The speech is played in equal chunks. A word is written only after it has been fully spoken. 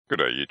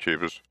G'day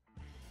YouTubers.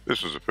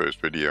 This is the first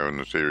video in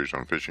the series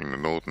on fishing the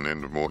northern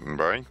end of Moreton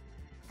Bay.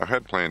 I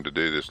had planned to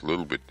do this a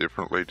little bit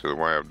differently to the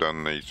way I've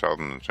done the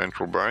southern and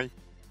central bay.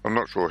 I'm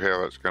not sure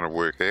how that's going to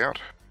work out.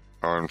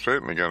 I'm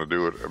certainly going to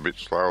do it a bit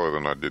slower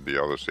than I did the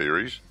other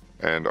series,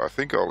 and I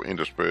think I'll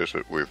intersperse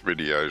it with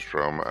videos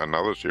from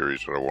another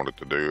series that I wanted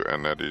to do,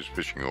 and that is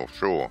fishing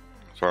offshore.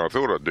 So I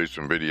thought I'd do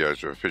some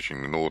videos of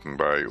fishing the northern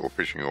bay or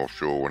fishing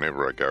offshore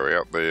whenever I go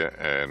out there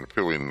and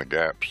fill in the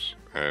gaps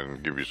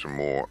and give you some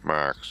more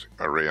marks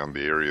around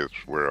the areas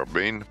where I've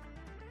been.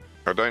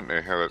 I don't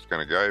know how that's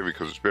going to go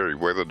because it's very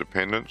weather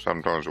dependent.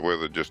 Sometimes the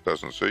weather just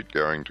doesn't suit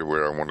going to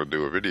where I want to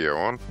do a video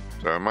on,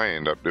 so I may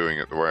end up doing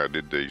it the way I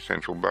did the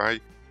Central Bay.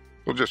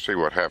 We'll just see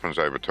what happens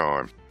over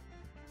time.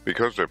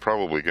 Because they're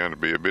probably going to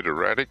be a bit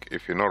erratic,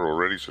 if you're not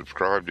already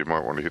subscribed, you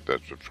might want to hit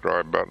that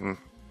subscribe button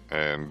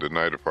and the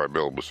notify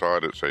bell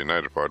beside it so you're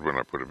notified when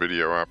I put a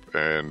video up,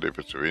 and if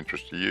it's of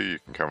interest to you, you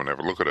can come and have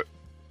a look at it.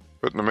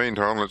 But in the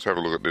meantime, let's have a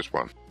look at this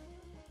one.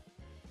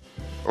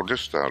 I'll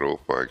just start off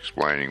by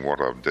explaining what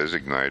I've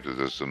designated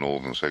as the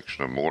northern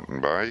section of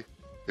Moreton Bay.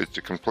 It's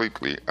a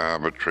completely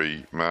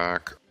arbitrary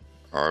mark.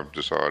 I've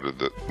decided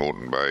that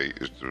Moreton Bay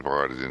is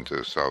divided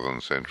into southern,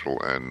 central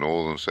and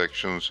northern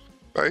sections,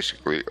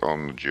 basically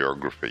on the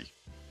geography.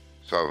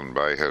 Southern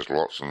Bay has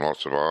lots and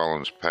lots of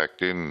islands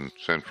packed in,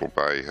 Central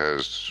Bay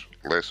has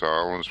less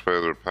islands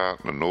further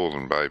apart, and the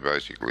Northern Bay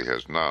basically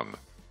has none.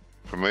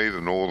 For me,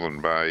 the Northern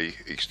Bay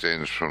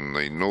extends from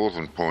the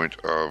northern point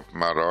of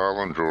Mud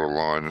Island, draw a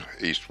line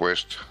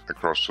east-west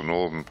across the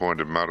northern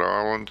point of Mud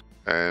Island,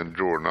 and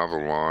draw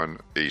another line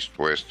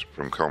east-west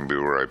from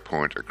Combilro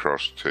Point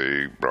across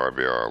to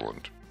Bribie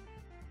Island.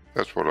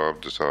 That's what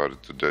I've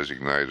decided to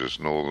designate as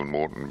Northern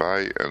Moreton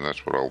Bay, and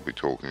that's what I'll be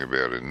talking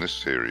about in this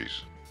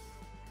series.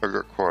 I've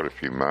got quite a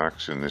few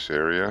marks in this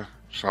area.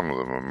 Some of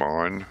them are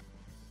mine.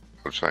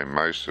 I'd say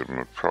most of them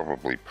are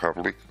probably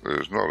public.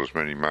 There's not as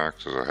many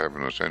marks as I have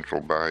in the Central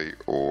Bay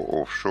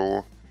or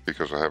offshore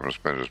because I haven't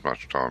spent as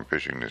much time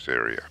fishing this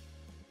area.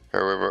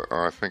 However,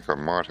 I think I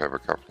might have a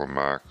couple of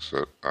marks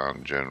that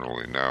aren't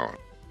generally known.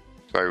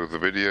 Stay with the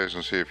videos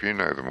and see if you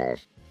know them all.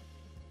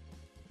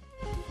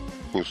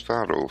 We'll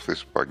start off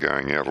this by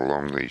going out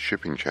along the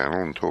shipping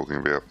channel and talking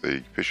about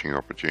the fishing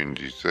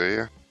opportunities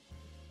there.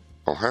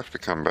 I'll have to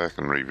come back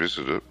and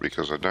revisit it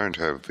because I don't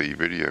have the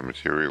video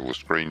material, the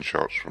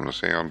screenshots from the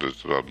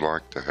sounders that I'd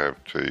like to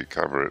have to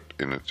cover it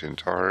in its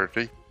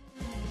entirety.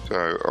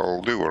 So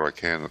I'll do what I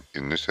can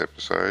in this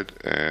episode,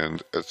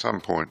 and at some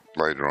point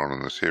later on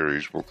in the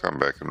series we'll come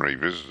back and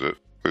revisit it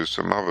with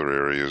some other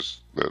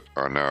areas that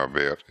I know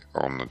about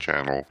on the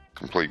channel,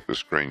 complete with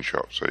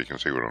screenshots so you can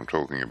see what I'm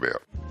talking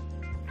about.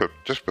 But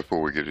just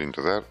before we get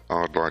into that,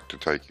 I'd like to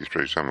take you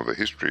through some of the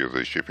history of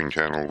the shipping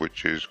channel,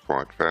 which is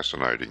quite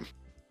fascinating.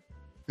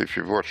 If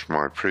you've watched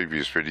my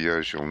previous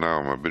videos, you'll know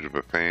I'm a bit of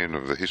a fan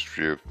of the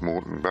history of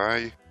Moreton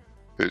Bay.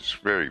 It's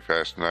very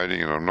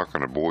fascinating, and I'm not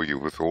going to bore you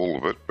with all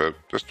of it, but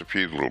just a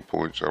few little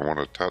points I want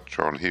to touch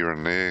on here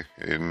and there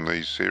in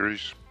these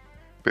series.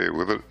 Bear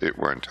with it, it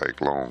won't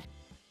take long.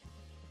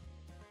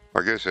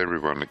 I guess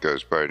everyone that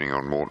goes boating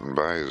on Moreton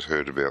Bay has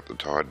heard about the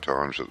tide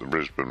times at the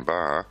Brisbane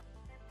Bar,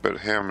 but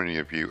how many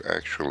of you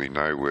actually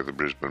know where the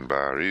Brisbane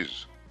Bar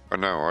is? I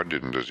know I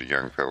didn't as a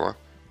young fella.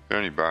 The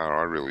only bar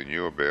I really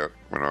knew about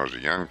when I was a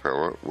young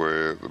fella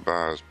were the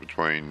bars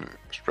between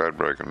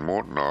Stradbroke and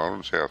Moreton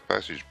Island, South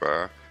Passage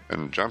Bar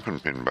and Jumping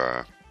Pin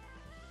Bar.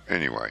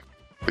 Anyway,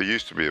 there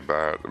used to be a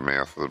bar at the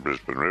mouth of the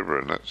Brisbane River,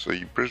 and that's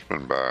the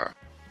Brisbane Bar.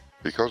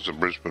 Because the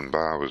Brisbane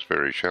Bar was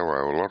very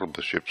shallow, a lot of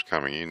the ships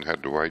coming in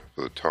had to wait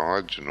for the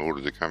tides in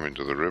order to come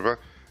into the river,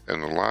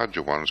 and the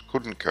larger ones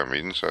couldn't come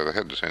in, so they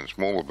had to send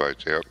smaller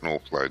boats out and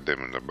offload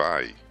them in the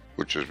bay,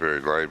 which is very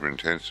labour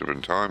intensive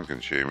and time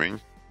consuming.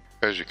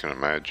 As you can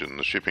imagine,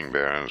 the shipping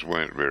barons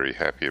weren't very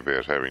happy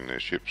about having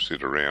their ships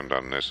sit around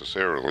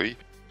unnecessarily,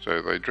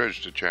 so they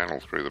dredged a channel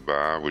through the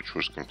bar, which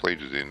was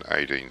completed in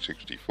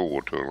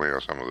 1864 to allow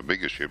some of the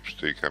bigger ships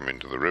to come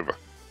into the river.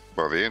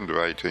 By the end of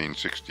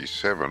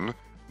 1867,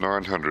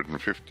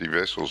 950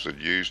 vessels had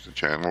used the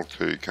channel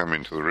to come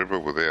into the river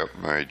without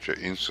major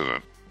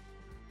incident.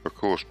 Of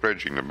course,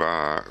 dredging the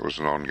bar was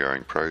an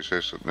ongoing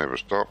process that never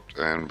stopped,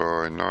 and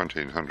by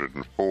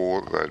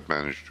 1904 they'd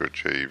managed to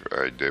achieve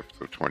a depth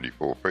of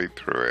 24 feet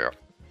throughout.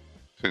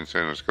 Since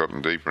then it's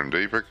gotten deeper and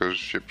deeper because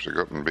ships have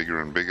gotten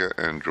bigger and bigger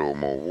and draw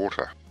more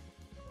water.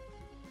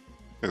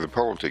 Now, the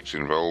politics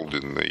involved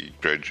in the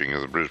dredging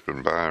of the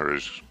Brisbane Bar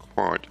is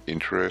quite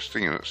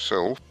interesting in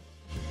itself.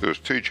 There was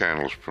two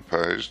channels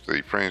proposed,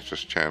 the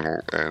Francis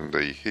Channel and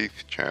the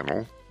Heath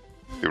Channel.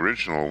 The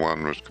original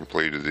one was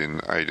completed in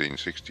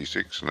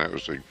 1866, and that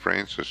was the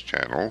Francis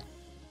Channel,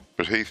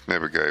 but Heath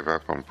never gave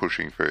up on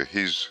pushing for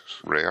his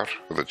route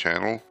for the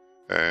channel,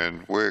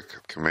 and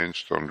work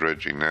commenced on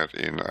dredging that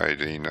in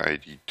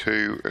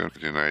 1882, and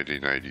in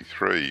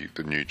 1883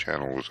 the new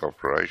channel was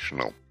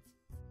operational.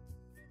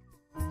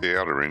 The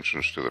outer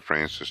entrance to the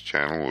Francis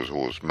Channel was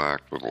always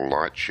marked with a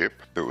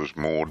lightship that was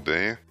moored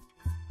there,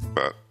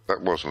 but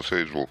that wasn't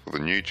suitable for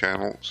the new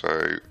channel, so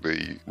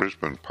the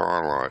Brisbane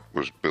Pyrite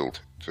was built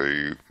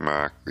to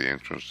mark the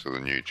entrance to the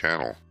new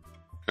channel.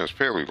 Now, it's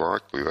fairly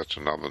likely that's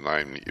another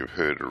name that you've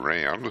heard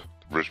around, the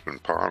Brisbane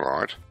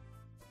Pyrite,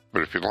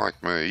 but if you're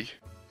like me,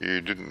 you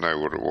didn't know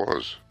what it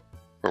was.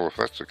 Well, if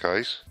that's the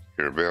case,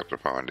 you're about to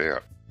find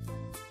out.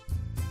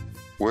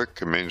 Work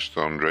commenced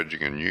on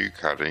dredging a new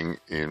cutting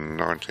in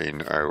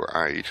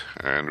 1908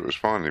 and it was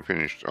finally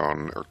finished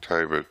on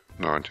October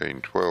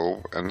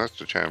 1912, and that's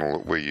the channel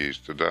that we use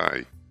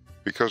today.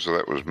 Because of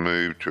that was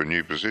moved to a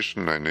new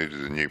position, they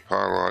needed a new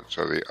pyrite,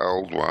 so the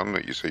old one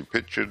that you see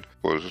pictured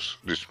was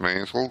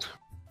dismantled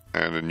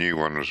and a new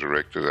one was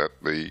erected at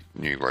the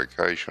new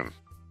location.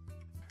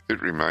 It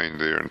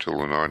remained there until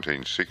the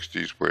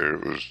 1960s where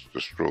it was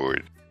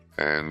destroyed,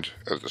 and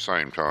at the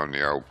same time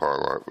the old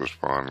pyrite was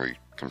finally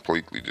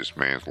completely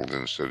dismantled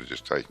instead of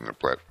just taking the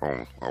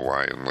platform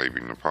away and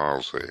leaving the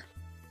piles there.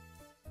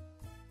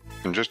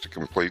 And just to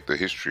complete the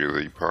history of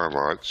the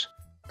pyrites,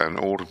 an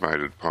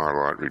automated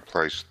pyrite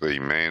replaced the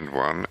manned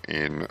one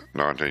in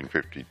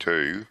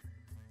 1952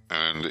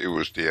 and it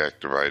was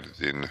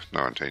deactivated in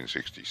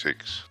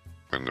 1966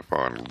 when the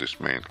final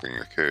dismantling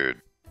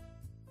occurred.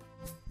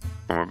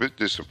 I'm a bit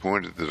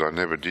disappointed that I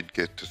never did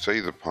get to see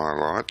the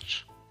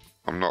pyrites.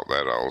 I'm not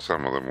that old,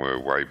 some of them were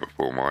way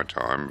before my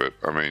time, but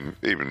I mean,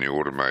 even the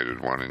automated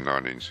one in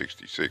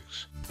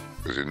 1966,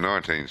 because in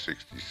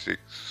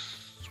 1966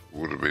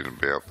 would have been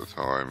about the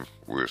time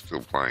we were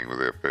still playing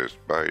with our first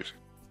bait,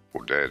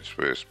 or Dad's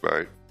first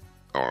bait.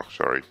 Oh,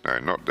 sorry, no,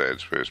 not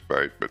Dad's first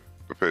bait, but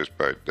the first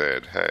bait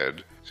Dad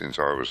had since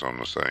I was on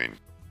the scene.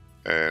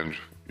 And,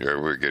 you know,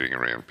 we're getting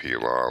around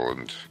Peel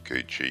Island,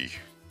 Keechie,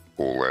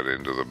 all that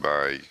end of the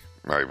bay,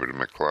 over to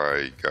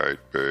Macleay, Goat,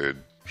 Bird,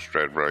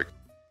 Stradbroke,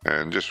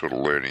 and just sort of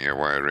learning our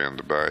way around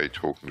the bay,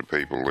 talking to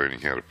people,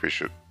 learning how to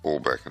fish it, all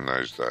back in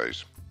those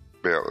days,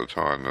 about the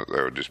time that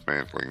they were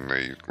dismantling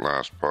the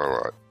last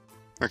pyrite.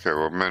 Okay,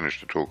 well, I've managed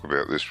to talk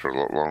about this for a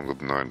lot longer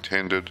than I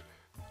intended.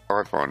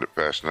 I find it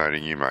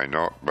fascinating, you may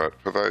not, but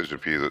for those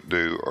of you that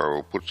do, I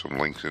will put some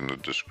links in the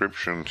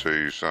description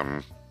to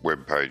some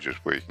web pages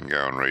where you can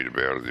go and read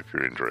about it if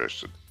you're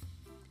interested.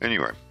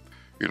 Anyway,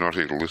 you're not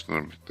here to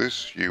listen to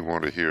this, you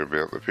want to hear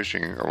about the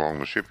fishing along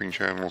the shipping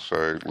channel,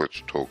 so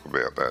let's talk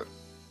about that.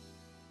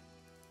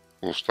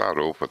 We'll start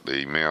off at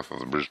the mouth of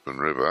the Brisbane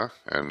River,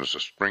 and there's a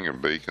string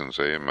of beacons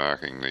there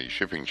marking the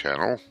shipping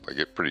channel. They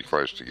get pretty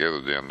close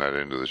together down that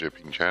end of the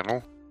shipping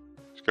channel.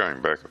 It's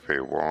going back a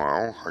fair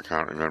while. I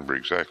can't remember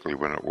exactly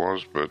when it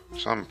was, but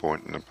some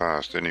point in the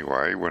past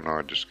anyway, when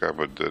I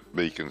discovered that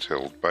beacons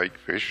held bait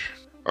fish,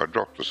 I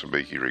dropped a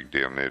sabiki rig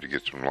down there to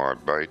get some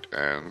live bait,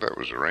 and that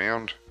was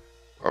around.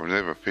 I've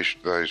never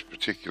fished those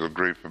particular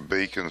group of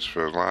beacons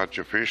for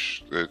larger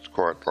fish. It's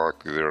quite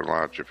likely there are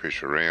larger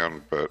fish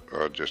around, but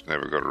I just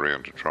never got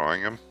around to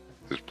trying them.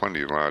 There's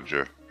plenty of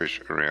larger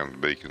fish around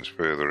the beacons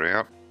further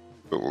out,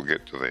 but we'll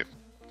get to them.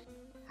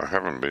 I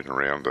haven't been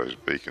around those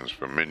beacons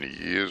for many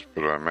years,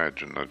 but I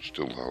imagine they'd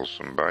still hold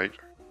some bait.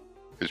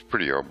 It's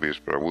pretty obvious,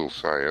 but I will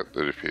say it,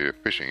 that if you're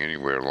fishing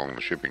anywhere along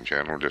the shipping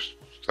channel, just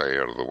stay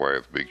out of the way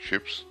of the big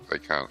ships. They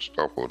can't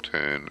stop or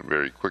turn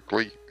very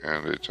quickly,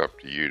 and it's up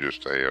to you to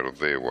stay out of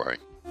their way.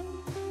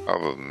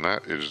 Other than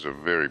that, it is a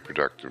very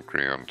productive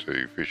ground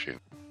to fish in.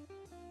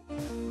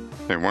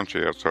 Then once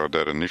you're outside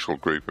that initial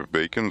group of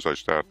beacons, they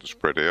start to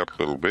spread out a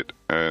little bit,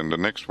 and the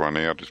next one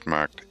out is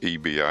marked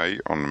EBA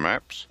on the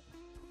maps.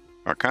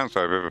 I can't say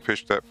I've ever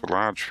fished that for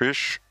large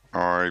fish.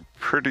 I'm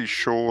pretty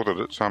sure that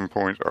at some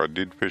point I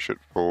did fish it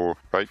for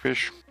bait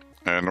fish,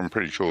 and I'm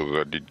pretty sure that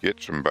I did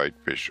get some bait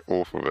fish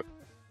off of it.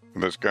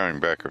 That's going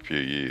back a few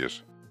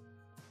years.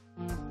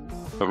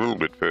 A little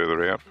bit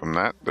further out from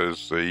that,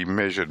 there's the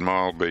measured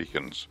mile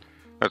beacons.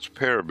 That's a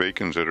pair of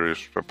beacons that are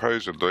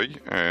supposedly,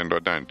 and I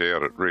don't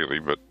doubt it really,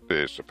 but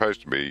they're supposed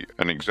to be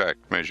an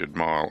exact measured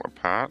mile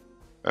apart,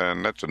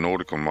 and that's a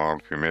nautical mile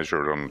if you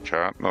measure it on the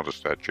chart, not a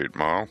statute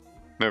mile.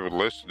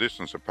 Nevertheless, the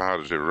distance apart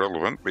is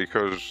irrelevant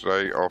because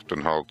they often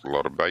hold a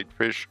lot of bait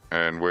fish,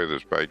 and where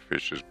there's bait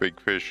fish there's big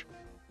fish,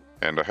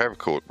 and I have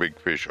caught big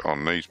fish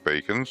on these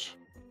beacons.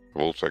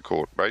 I've also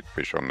caught bait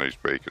fish on these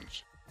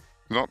beacons.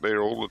 Not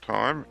there all the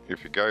time.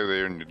 If you go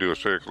there and you do a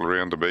circle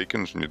around the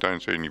beacons and you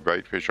don't see any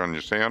bait fish on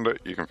your sounder,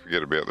 you can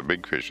forget about the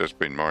big fish. That's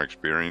been my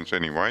experience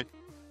anyway.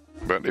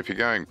 But if you're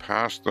going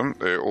past them,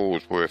 they're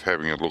always worth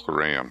having a look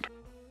around.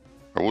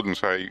 I wouldn't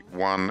say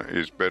one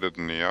is better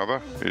than the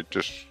other. It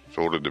just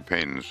sort of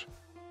depends.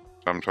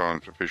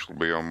 Sometimes the fish will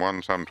be on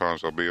one,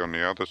 sometimes they'll be on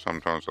the other,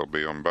 sometimes they'll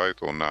be on both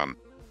or none.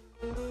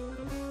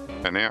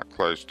 And out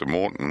close to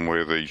Moreton,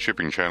 where the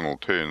shipping channel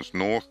turns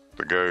north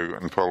to go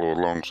and follow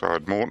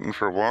alongside Moreton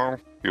for a while,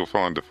 you'll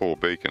find the 4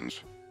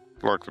 beacons.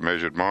 Like the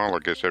measured mile, I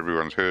guess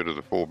everyone's heard of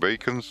the 4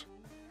 beacons,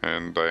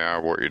 and they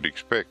are what you'd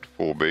expect,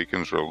 4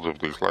 beacons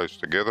relatively close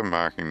together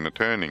marking the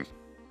turning.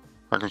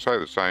 I can say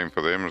the same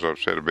for them as I've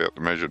said about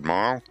the measured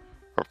mile.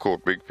 I've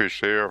caught big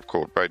fish there, I've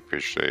caught bait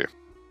fish there.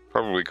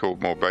 Probably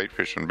caught more bait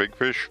fish than big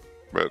fish,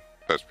 but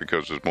that's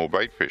because there's more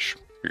bait fish,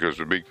 because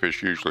the big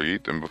fish usually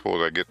eat them before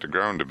they get to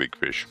grow into big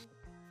fish.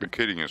 But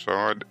kidding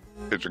aside,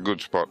 it's a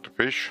good spot to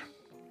fish.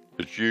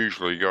 It's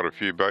usually got a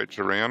few boats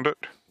around it.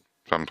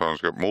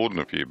 Sometimes got more than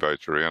a few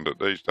boats around it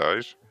these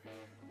days.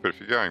 But if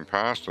you're going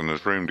past and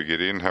there's room to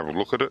get in, have a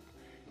look at it.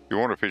 You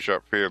want to fish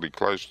up fairly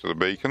close to the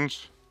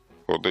beacons,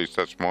 or at least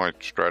that's my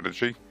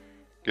strategy.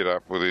 Get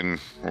up within,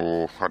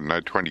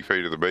 20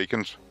 feet of the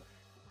beacons.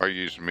 I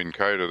use a Minn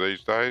Kota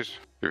these days.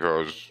 If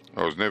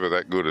I was never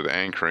that good at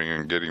anchoring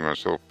and getting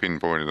myself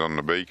pinpointed on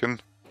the beacon,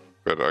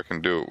 but I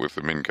can do it with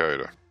the Minn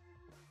Kota.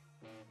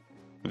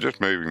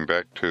 Just moving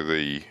back to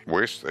the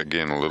west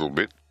again a little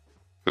bit,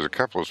 there's a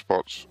couple of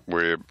spots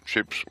where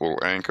ships will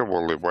anchor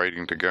while they're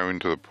waiting to go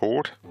into the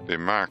port. They're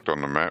marked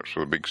on the maps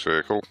with a big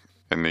circle,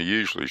 and they're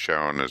usually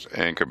shown as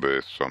anchor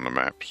berths on the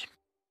maps.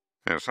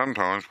 Now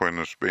sometimes when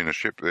there's been a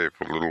ship there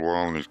for a little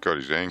while and he's got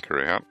his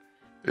anchor out,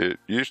 it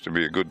used to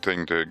be a good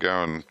thing to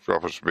go and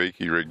drop a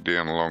speaky rig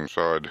down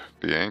alongside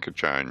the anchor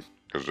chain,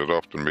 because there'd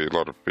often be a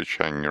lot of fish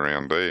hanging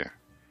around there.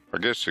 I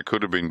guess there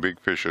could have been big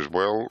fish as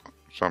well,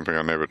 something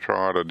I never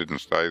tried. I didn't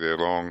stay there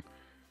long.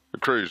 The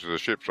crews of the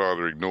ships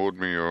either ignored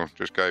me or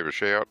just gave a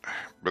shout,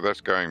 but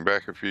that's going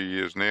back a few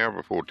years now,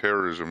 before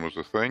terrorism was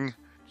a thing,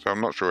 so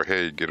I'm not sure how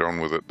you get on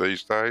with it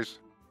these days.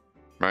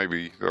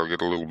 Maybe they'll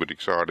get a little bit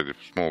excited if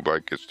a small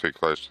boat gets too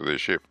close to their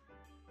ship.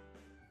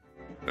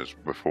 As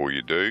before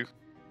you do,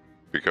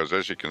 because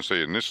as you can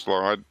see in this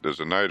slide, there's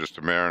a notice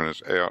to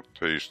mariners out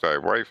to stay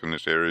away from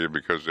this area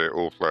because they're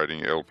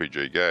offloading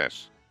LPG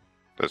gas.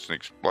 That's an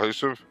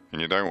explosive,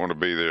 and you don't want to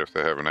be there if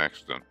they have an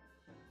accident.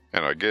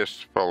 And I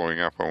guess, following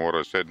up on what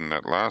I said in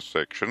that last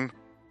section,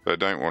 they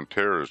don't want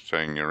terrorists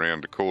hanging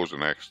around to cause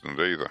an accident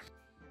either.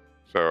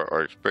 So I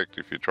expect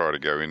if you try to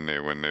go in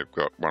there when they've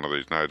got one of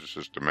these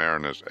notices to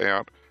mariners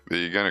out, that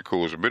you're going to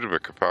cause a bit of a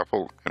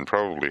kerfuffle and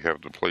probably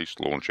have the police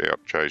launch out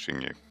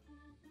chasing you.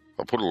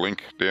 I'll put a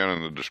link down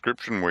in the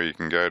description where you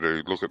can go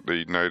to look at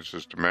the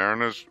notices to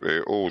mariners.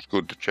 They're always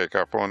good to check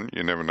up on.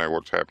 You never know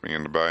what's happening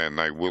in the bay, and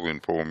they will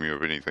inform you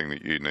of anything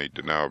that you need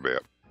to know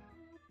about.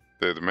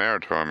 They're the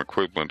maritime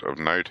equivalent of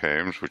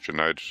NOTAMs, which are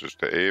notices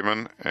to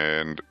airmen,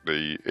 and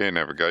the air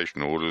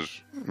navigation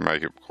orders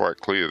make it quite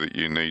clear that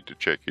you need to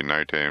check your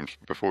NOTAMs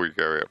before you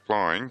go out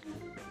flying.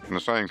 And the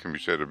same can be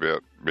said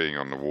about being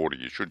on the water.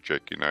 You should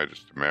check your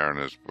notice to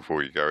mariners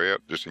before you go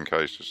out, just in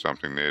case there's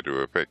something there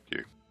to affect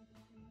you.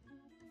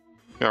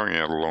 Going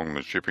out along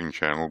the shipping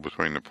channel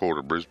between the Port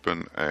of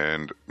Brisbane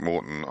and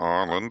Moreton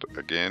Island,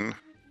 again,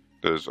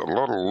 there's a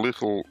lot of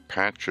little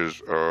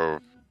patches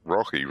of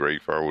rocky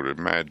reef, I would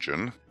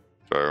imagine.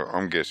 So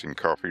I'm guessing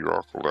coffee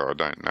rock, although I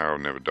don't know, I've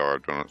never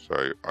dived on it,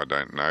 so I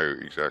don't know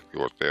exactly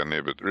what's down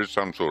there, but there is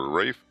some sort of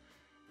reef.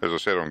 As I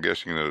said, I'm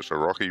guessing that it's a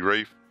rocky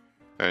reef,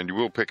 and you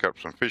will pick up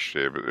some fish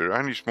there, but they're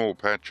only small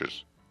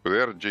patches.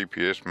 Without a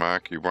GPS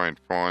mark, you won't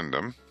find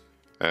them.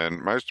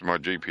 And most of my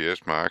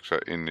GPS marks are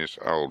in this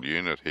old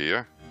unit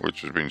here,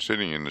 which has been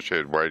sitting in the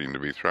shed waiting to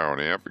be thrown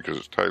out because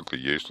it's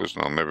totally useless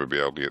and I'll never be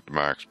able to get the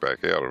marks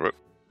back out of it.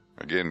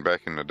 Again,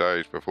 back in the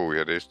days before we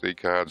had SD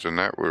cards and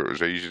that, where it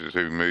was easy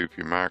to move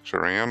your marks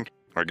around.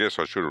 I guess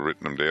I should have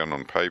written them down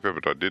on paper,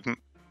 but I didn't.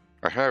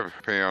 I have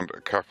found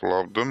a couple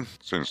of them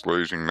since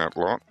losing that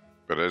lot,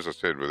 but as I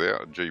said,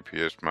 without a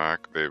GPS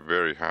mark, they're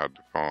very hard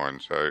to find.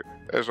 So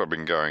as I've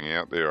been going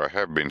out there, I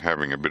have been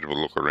having a bit of a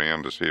look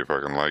around to see if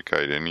I can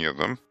locate any of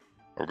them.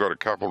 I've got a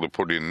couple to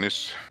put in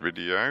this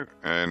video,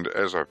 and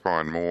as I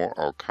find more,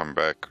 I'll come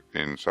back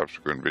in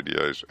subsequent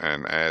videos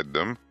and add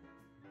them,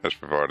 as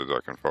provided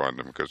I can find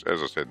them, because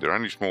as I said, they're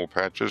only small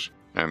patches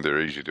and they're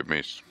easy to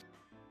miss.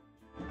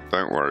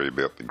 Don't worry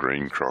about the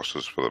green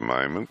crosses for the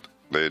moment.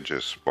 They're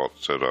just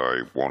spots that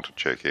I want to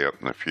check out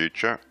in the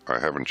future. I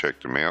haven't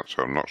checked them out,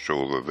 so I'm not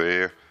sure they're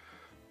there.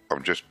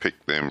 I've just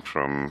picked them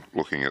from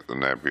looking at the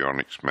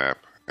Navionics map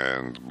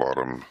and the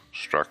bottom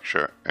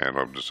structure, and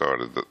I've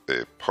decided that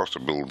they're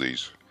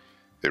possibilities.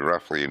 They're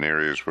roughly in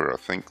areas where I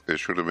think there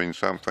should have been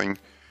something,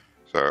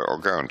 so I'll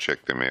go and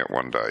check them out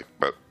one day.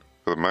 But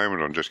for the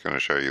moment, I'm just going to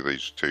show you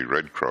these two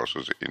red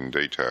crosses in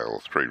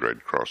detail, three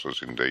red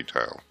crosses in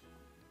detail.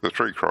 The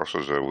three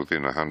crosses are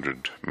within a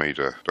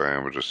 100-metre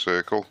diameter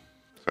circle,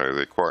 so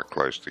they're quite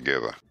close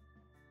together.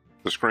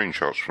 The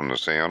screenshots from the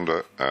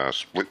sounder are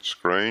split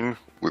screen,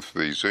 with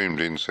the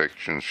zoomed in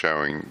section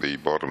showing the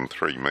bottom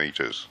 3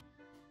 metres.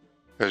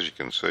 As you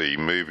can see,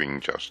 moving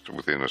just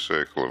within a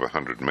circle of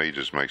 100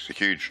 metres makes a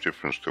huge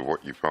difference to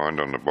what you find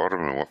on the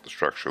bottom and what the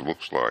structure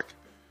looks like.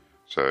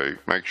 So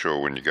make sure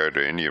when you go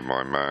to any of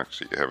my marks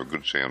that you have a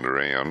good sound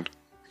around,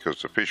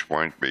 because the fish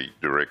won't be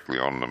directly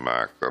on the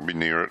mark. They'll be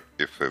near it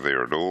if they're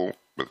there at all,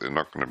 but they're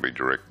not going to be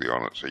directly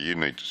on it, so you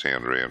need to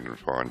sound around and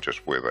find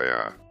just where they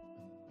are.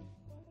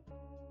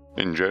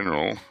 In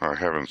general, I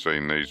haven't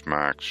seen these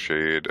marks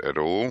shared at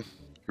all.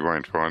 You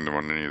won't find them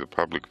on any of the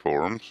public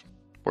forums.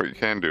 What you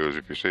can do is,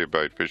 if you see a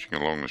boat fishing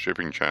along the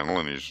shipping channel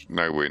and he's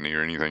nowhere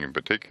near anything in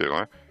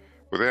particular,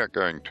 without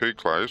going too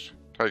close,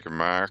 take a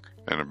mark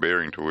and a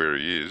bearing to where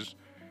he is,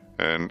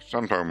 and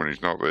sometime when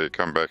he's not there,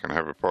 come back and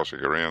have a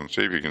posset around and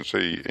see if you can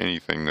see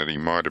anything that he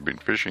might have been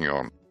fishing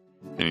on,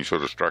 any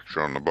sort of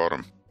structure on the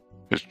bottom.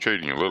 It's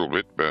cheating a little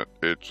bit, but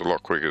it's a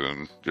lot quicker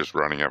than just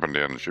running up and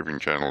down the shipping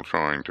channel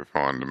trying to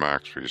find the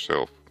marks for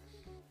yourself.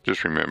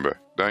 Just remember,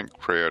 don't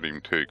crowd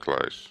him too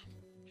close.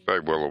 Stay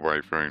well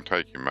away from him,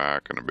 take your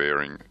mark and a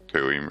bearing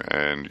to him,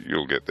 and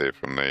you'll get there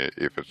from there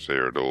if it's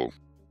there at all.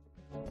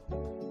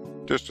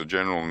 Just a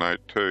general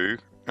note too,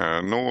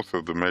 north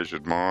of the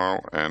measured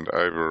mile and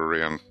over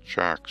around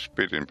Shark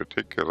Spit in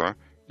particular,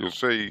 you'll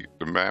see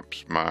the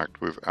maps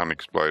marked with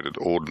unexploded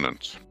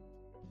ordnance.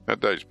 That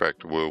dates back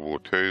to World War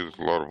II. There's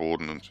a lot of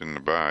ordnance in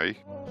the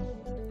bay.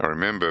 I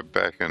remember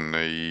back in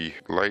the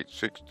late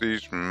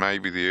 60s,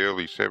 maybe the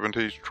early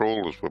 70s,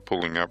 trawlers were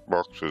pulling up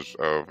boxes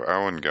of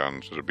Owen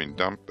guns that had been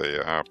dumped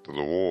there after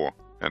the war,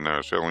 and they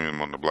were selling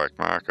them on the black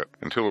market,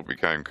 until it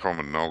became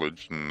common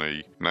knowledge and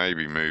the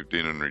Navy moved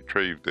in and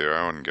retrieved their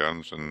Owen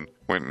guns and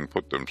went and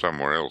put them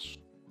somewhere else.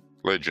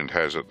 Legend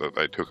has it that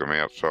they took them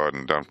outside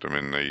and dumped them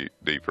in the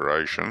deeper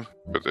ocean,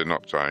 but they're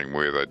not saying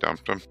where they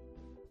dumped them.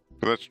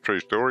 But that's a true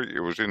story.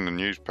 It was in the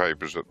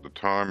newspapers at the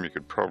time. You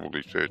could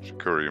probably search the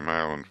Courier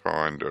Mail and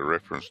find a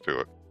reference to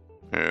it.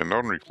 And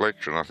on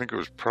reflection, I think it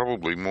was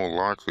probably more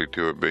likely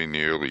to have been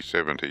the early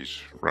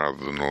 70s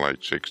rather than the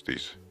late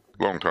 60s.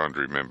 Long time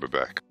to remember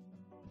back.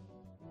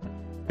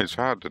 It's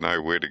hard to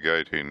know where to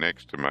go to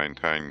next to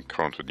maintain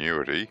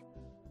continuity.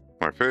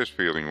 My first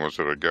feeling was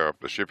that I'd go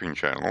up the shipping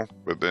channel,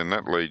 but then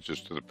that leads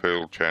us to the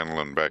Pearl Channel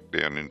and back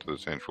down into the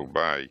Central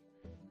Bay.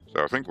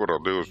 So I think what I'll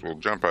do is we'll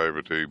jump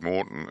over to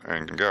Moreton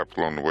and go up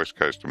along the west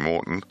coast of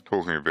Moreton,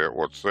 talking about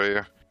what's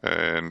there,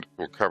 and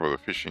we'll cover the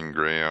fishing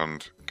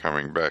ground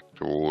coming back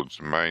towards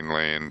the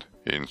mainland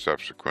in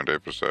subsequent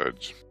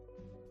episodes.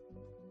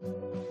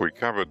 We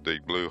covered the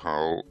blue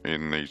hole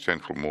in the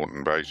Central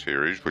Moreton Bay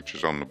series, which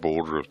is on the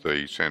border of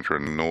the Centre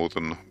and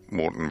Northern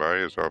Moreton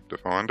Bay as I've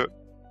defined it.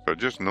 So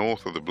just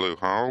north of the blue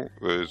hole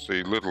there's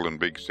the little and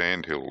big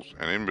sand hills,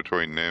 and in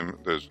between them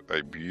there's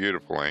a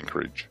beautiful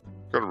anchorage.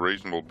 Got a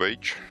reasonable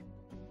beach,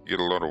 you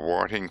get a lot of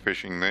whiting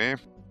fishing there, and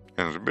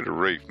there's a bit of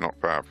reef not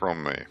far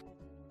from there.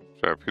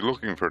 So if you're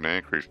looking for an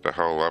anchorage to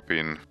hole up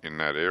in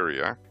that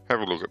area,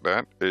 have a look at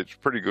that. It's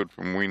pretty good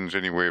from winds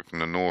anywhere from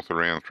the north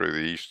around through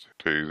the east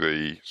to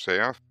the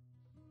south.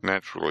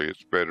 Naturally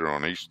it's better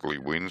on easterly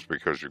winds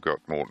because you've got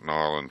Moreton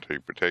Island to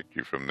protect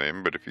you from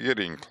them, but if you get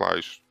in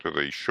close to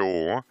the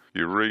shore,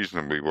 you're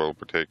reasonably well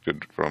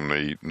protected from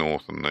the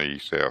north and the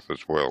south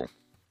as well,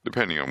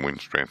 depending on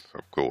wind strength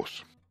of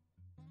course.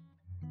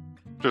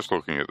 Just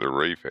looking at the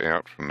reef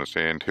out from the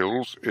sand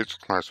hills, it's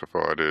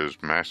classified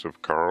as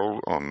massive coral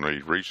on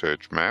the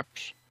research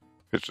maps.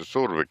 It's a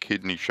sort of a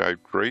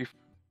kidney-shaped reef.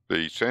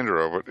 The centre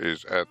of it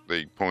is at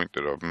the point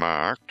that I've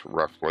marked,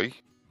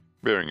 roughly.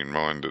 Bearing in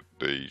mind that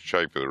the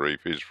shape of the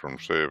reef is from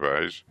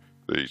surveys,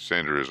 the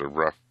centre is a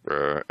rough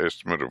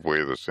estimate of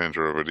where the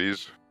centre of it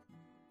is.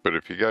 But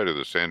if you go to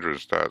the centre and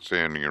start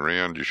sounding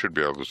around, you should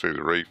be able to see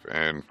the reef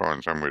and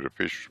find somewhere to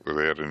fish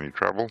without any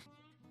trouble.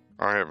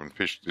 I haven't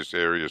fished this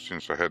area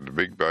since I had the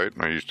big boat,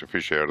 and I used to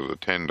fish out of the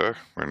tender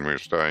when we were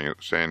staying at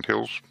the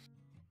sandhills.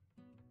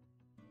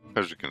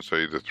 As you can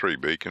see, the three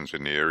beacons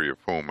in the area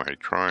form a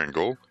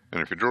triangle,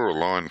 and if you draw a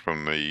line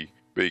from the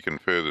beacon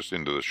furthest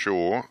into the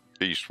shore,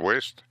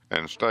 east-west,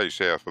 and stay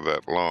south of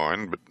that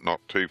line, but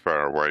not too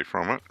far away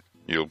from it,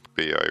 you'll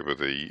be over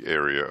the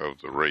area of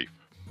the reef.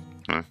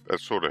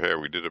 That's sort of how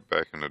we did it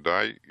back in the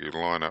day. You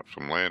line up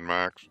some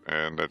landmarks,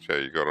 and that's how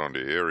you got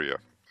onto the area.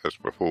 That's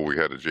before we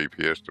had a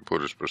GPS to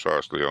put us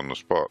precisely on the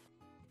spot.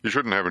 You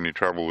shouldn't have any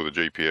trouble with a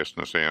GPS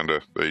and a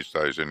sounder these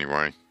days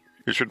anyway.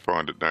 You should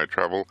find it no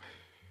trouble.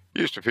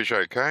 Used to fish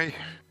okay.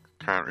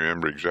 Can't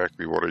remember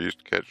exactly what I used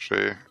to catch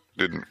there.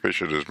 Didn't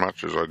fish it as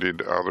much as I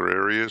did other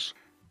areas,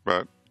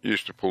 but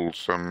used to pull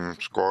some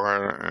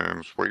squire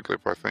and sweetlip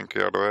I think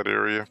out of that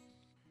area.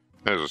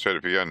 As I said,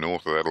 if you go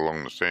north of that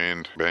along the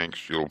sand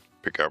banks, you'll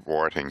pick up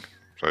whiting.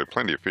 So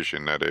plenty of fish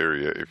in that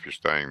area if you're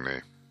staying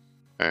there.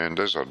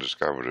 And as I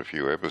discovered a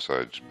few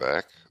episodes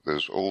back,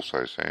 there's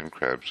also sand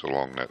crabs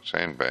along that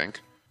sandbank,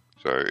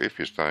 so if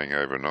you're staying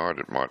overnight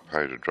it might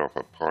pay to drop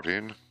a pot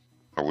in.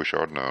 I wish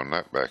I'd known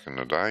that back in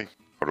the day.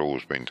 I'd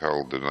always been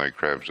told there are no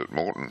crabs at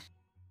Moreton.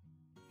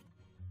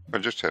 I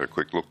just had a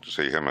quick look to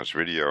see how much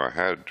video I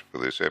had for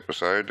this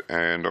episode,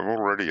 and I'm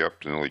already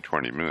up to nearly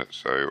 20 minutes,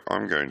 so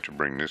I'm going to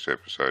bring this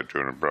episode to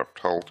an abrupt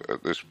halt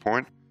at this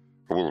point.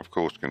 I will of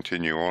course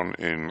continue on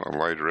in a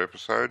later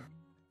episode.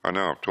 I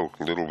know I've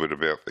talked a little bit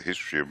about the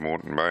history of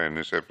Moreton Bay in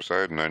this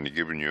episode and only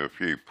given you a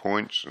few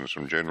points and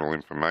some general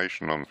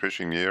information on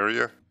fishing the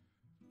area.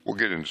 We'll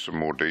get into some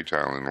more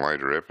detail in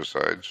later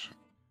episodes.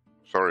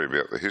 Sorry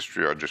about the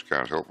history, I just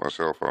can't help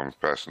myself, I'm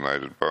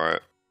fascinated by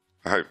it.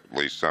 I hope at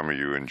least some of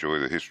you enjoy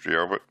the history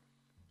of it.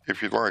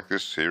 If you like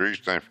this series,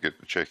 don't forget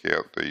to check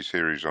out the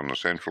series on the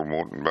Central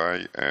Moreton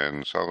Bay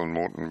and Southern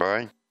Moreton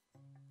Bay.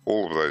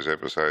 All of those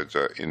episodes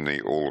are in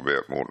the All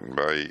About Moreton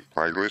Bay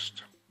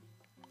playlist.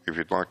 If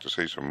you'd like to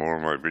see some more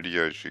of my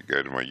videos, you can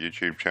go to my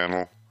YouTube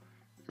channel.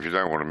 If you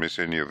don't want to miss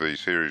any of the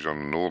series on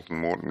the Northern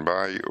Moreton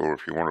Bay, or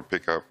if you want to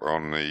pick up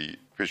on the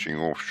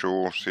fishing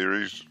offshore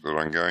series that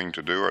I'm going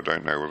to do. I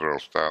don't know whether I'll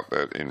start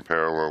that in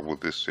parallel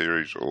with this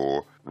series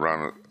or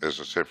run it as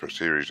a separate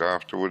series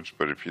afterwards,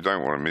 but if you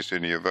don't want to miss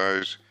any of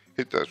those,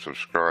 hit that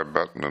subscribe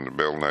button and the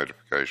bell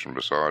notification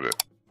beside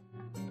it.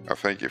 I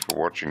thank you for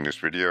watching this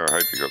video. I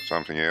hope you got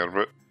something out of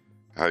it.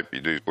 I hope you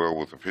do well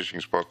with the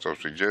fishing spots I've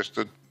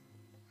suggested.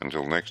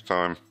 Until next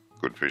time,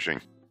 good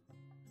fishing.